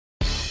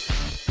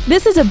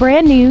This is a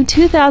brand new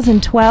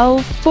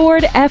 2012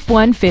 Ford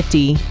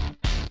F-150.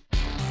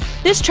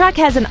 This truck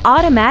has an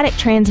automatic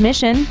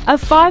transmission, a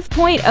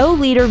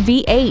 5.0-liter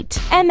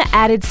V8, and the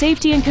added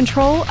safety and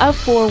control of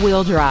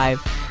four-wheel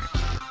drive.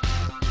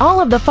 All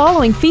of the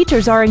following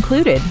features are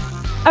included: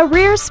 a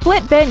rear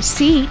split bench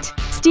seat,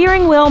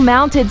 steering wheel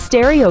mounted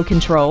stereo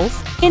controls,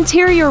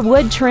 interior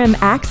wood trim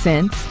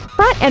accents,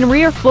 front and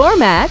rear floor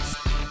mats,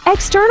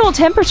 external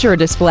temperature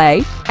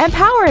display, and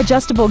power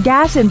adjustable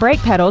gas and brake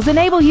pedals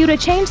enable you to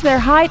change their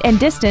height and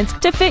distance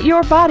to fit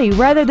your body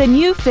rather than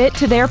you fit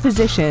to their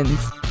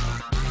positions.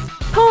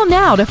 Call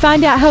now to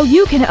find out how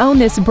you can own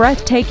this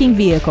breathtaking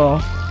vehicle.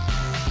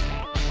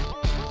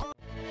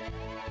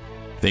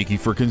 Thank you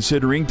for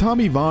considering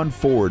Tommie Vaughn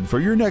Ford for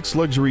your next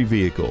luxury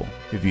vehicle.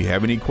 If you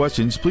have any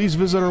questions, please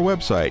visit our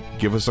website,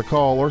 give us a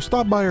call, or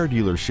stop by our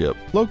dealership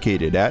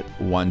located at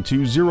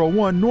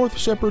 1201 North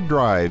Shepard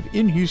Drive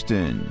in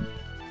Houston.